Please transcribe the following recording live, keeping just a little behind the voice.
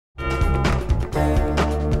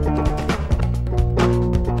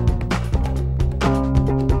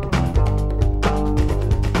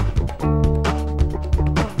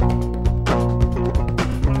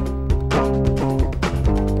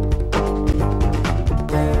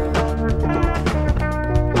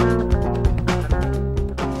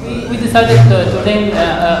decided to name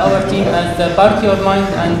our team as the Park Your Mind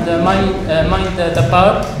and Mind the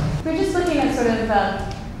Park. We're just looking at sort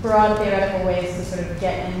of broad theoretical ways to sort of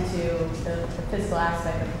get into the physical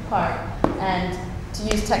aspect of the park and to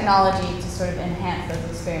use technology to sort of enhance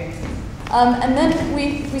those experiences. And then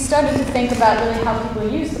we started to think about really how people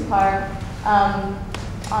use the park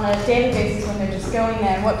on a daily basis when they're just going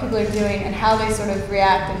there and what people are doing and how they sort of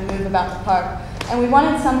react and move about the park. And we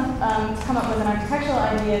wanted to come up with an architectural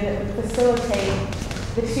idea that would facilitate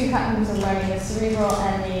the two kinds of learning, the cerebral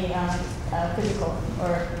and the physical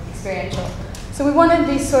or experiential. So we wanted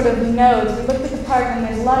these sort of nodes. We looked at the park and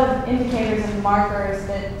there's a lot of indicators and markers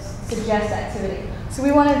that suggest activity. So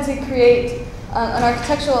we wanted to create an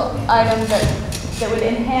architectural item that would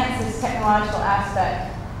enhance this technological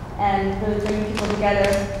aspect and really bring people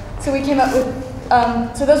together. So we came up with,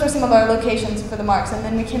 so those were some of our locations for the marks, and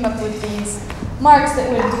then we came up with these marks that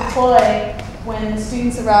would deploy when the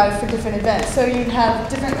students arrived for different events. So you'd have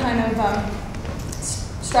different kind of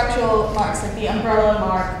structural marks, like the umbrella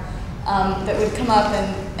mark, that would come up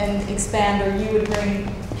and expand, or you would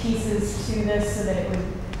bring pieces to this so that it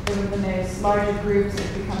would, when there's larger groups, it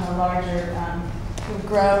would become a larger, would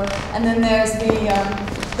grow. And then there's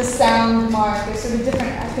the sound mark. There's sort of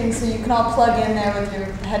different things, so you can all plug in there with your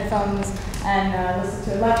headphones and listen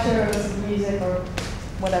to a lecture or listen to music or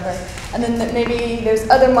whatever. And then maybe there's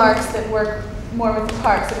other marks that work more with the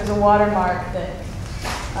park. So there's a water mark that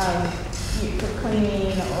for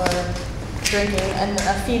cleaning or drinking, and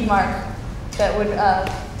a feed mark that would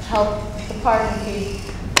help the park and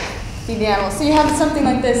feed the animals. So you have something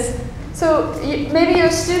like this. So maybe you're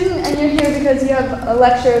a student and you're here because you have a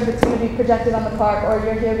lecture that's going to be projected on the park, or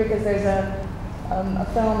you're here because there's a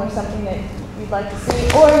film or something that you'd like to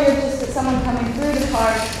see, or you're just someone coming through the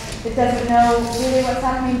park that doesn't know really what's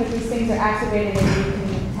happening, but these things are activated and you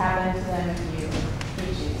can tap into them if you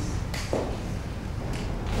choose.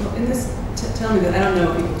 Well, in this, tell me that, I don't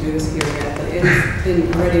know if people do this here yet, but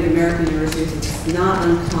in already in American universities, it's not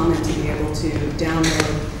uncommon to be able to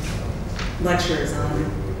download lectures on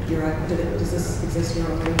your iPad. Does this exist here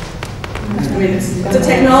already? I mean, it's a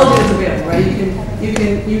technology that's available, right?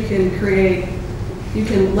 You can create, you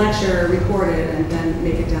can lecture, record it, and then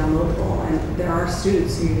make it downloadable. And there are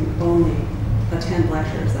students who only attend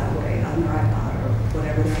lectures that way on their iPod or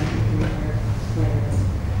whatever their computer player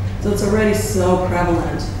is. So it's already so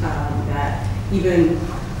prevalent that even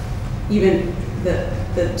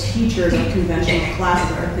the teachers of conventional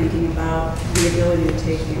classes are thinking about the ability to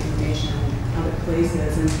take the information other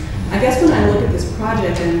places. And I guess when I look at this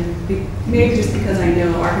project, and maybe just because I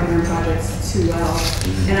know Archigram projects too well,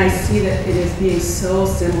 and I see that it is being so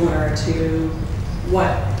similar to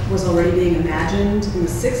what was already being imagined in the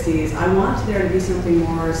 60s, I want there to be something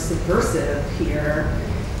more subversive here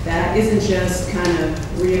that isn't just kind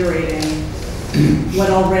of reiterating what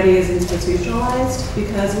already is institutionalized,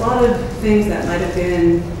 because a lot of things that might have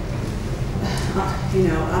been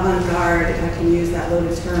avant-garde, if I can use that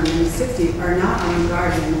loaded term, in the 60s are not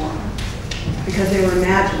avant-garde anymore because they were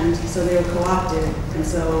imagined, so they were co-opted, and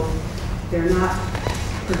so they're not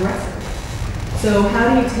progressive. So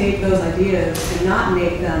how do you take those ideas and not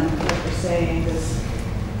make them, like you're saying, this,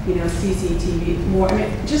 CCTV more? I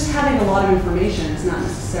mean, just having a lot of information is not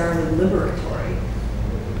necessarily liberatory.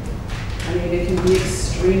 I mean, it can be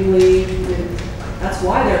extremely. That's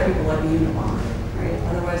why there are people like the Unabomber, right?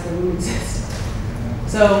 Otherwise, they wouldn't exist.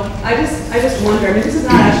 So I just wonder. I mean, this is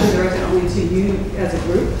not actually directed only to you as a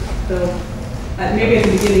group. So maybe at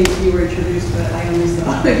the beginning you were introduced, but I only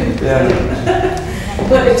saw. Yeah.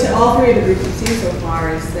 But to all three of the groups we've seen so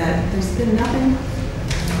far is that there's been nothing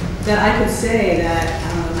that I could say that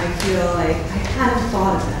I feel like I hadn't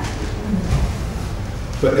thought of that.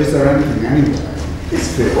 But is there anything anywhere? Of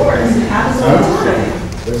course, it happens all the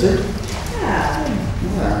time. Does it? Yeah.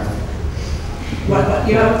 Yeah. What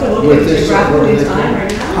you have to look at geographically time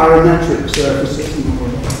right now? Parametric surfaces.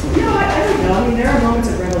 I don't know. I mean, there are moments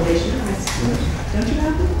of revelation. Don't you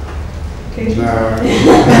have them? Occasionally. No.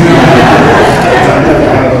 I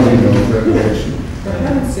don't know revelation. For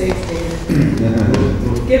heaven's sake,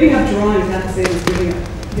 David. Giving up drawing is not the same as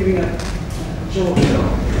giving up joy.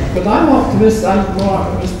 But I'm optimistic. I'm more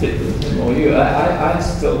optimistic than more you. I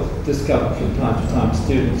still discover from time to time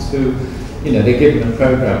students who, they're given a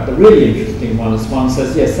program. The really interesting one is one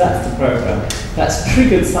says, yes, that's the program. That's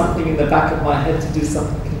triggered something in the back of my head to do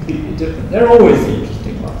something completely different. They're always the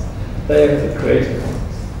interesting ones. They are the creative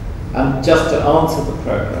ones. And just to answer the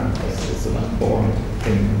program is the most boring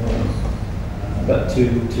thing in the world. But to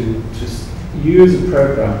use a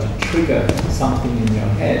program to trigger something in your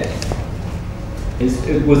head,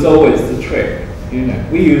 it was always the trick. You know,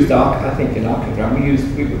 we used I think in Archigram we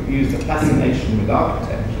used a fascination with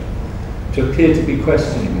architecture to appear to be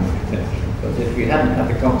questioning architecture. But if we hadn't had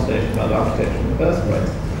the conversation about architecture in the first place,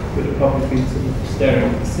 we'd have probably been sort of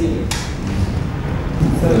staring at the ceiling.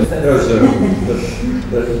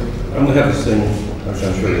 And we have this thing, which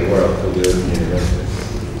I'm sure you're aware of, called the Open University.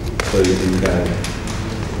 So you can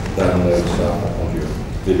download stuff onto your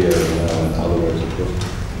video now and other ways, of course.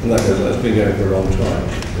 And that's been going for a long time.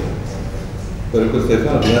 But of course they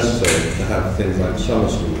found it necessary to have things like summer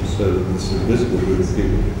schools so that this invisible group of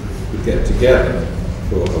people could get together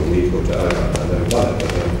for a week or two. I don't run it,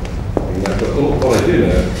 but what I do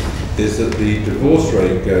know is that the divorce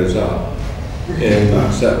rate goes up in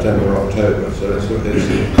September or October. So it's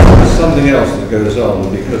something else that goes on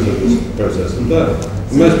because of this process of learning.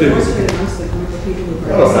 Most people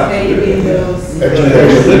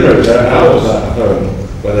they're out of that home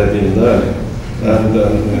where they've been learning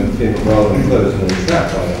and think rather than closed and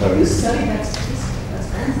trapped by the home. You study that statistic, that's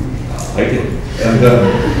fascinating. I did. And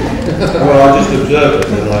well, I just observed it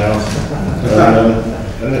and then I asked.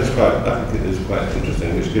 And it's quite, I think it is quite interesting,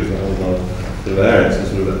 which gives a whole lot of variance and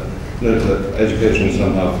sort of note that education is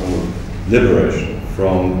somehow a form of liberation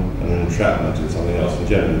from an entrapment in something else. And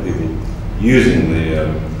generally people using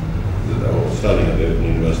or studying at the Open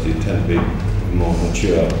University tend to be more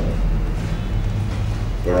mature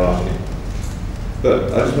variety. But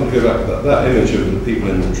I just want to go back to that image of the people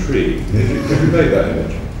in the tree. Did you make that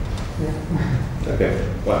image? Yeah. Okay.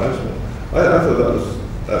 Well, I thought that was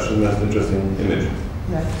actually the most interesting image.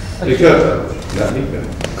 Yeah. Because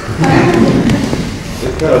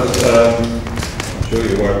I'm sure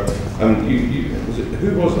you were. Who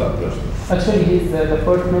was that person? Actually, he's the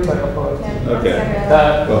fourth member of our team. Okay.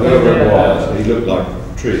 Well, whoever it was, he looked like a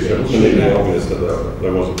tree, so it wasn't really obvious that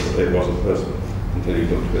it was a person until you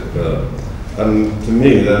looked a bit further. And to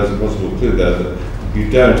me, there's a possible clue there that you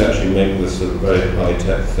don't actually make this sort of very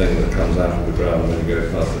high-tech thing that comes out of the ground when you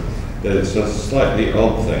go past it. There's just slightly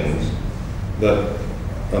odd things that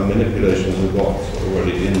are manipulations of what's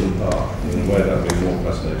already in the park. In a way, that would be more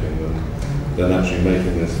fascinating than actually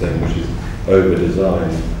making this thing which is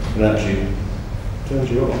over-designed and actually turns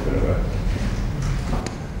you off in a way.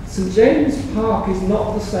 St James Park is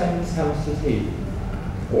not the same as Hampstead Heath,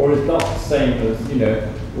 or is not the same as, you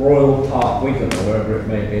know, Royal Park, Wigan, or wherever it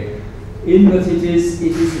may be, in that it is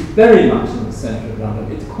very much in the centre of London.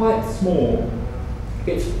 It's quite small.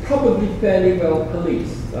 It's probably fairly well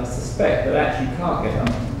policed. I suspect that actually you can't get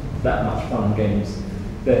that much fun and games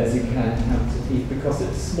there as you can in Hampstead Heath because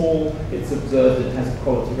it's small, it's observed, it has a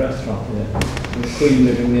quality restaurant in it, and the Queen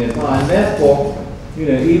living nearby, and therefore, you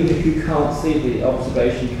know, even if you can't see the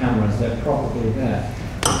observation cameras, they're probably there.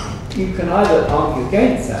 You can either argue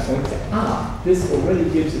against that or say, this already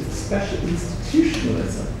gives it a special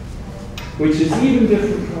institutionalism, which is even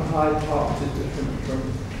different from Hyde Park, which is different from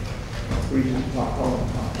Regent Park, Holland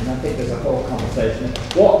Park. And I think there's a whole conversation.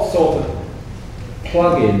 What sort of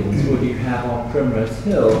plug-ins would you have on Primrose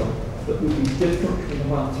Hill that would be different from the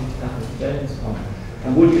ones you have at James Park?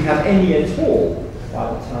 And would you have any at all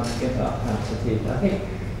by the time you get up Hampstead Heath? I think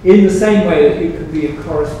in the same way that you could be a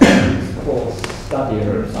correspondence course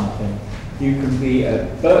studier or something, you can be a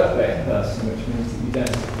Birkbeck person, which means that you don't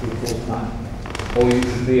have to do full-time. Or you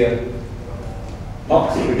can be a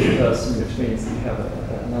Oxbridge person, which means that you have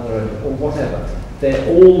another, or whatever. They're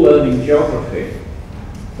all learning geography,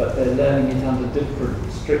 but they're learning it under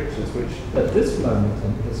different strictures, which at this moment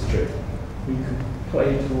in history, you can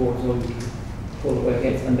play towards or you can pull away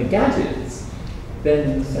against. And the gadgets then,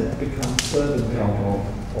 in a sense, become servant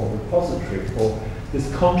or repository for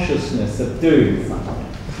this consciousness of doing something.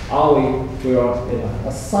 We're on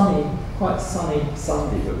a sunny, quite sunny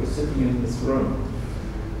Sunday, but we're sitting in this room.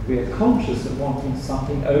 We are conscious of wanting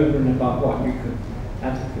something over and above what you could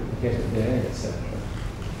adequately get at the air, etc.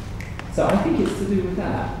 So I think it's to do with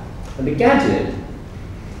that. And the gadget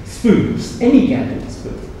spoofs, any gadget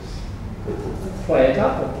spoofs. Play it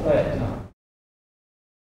up or play it down.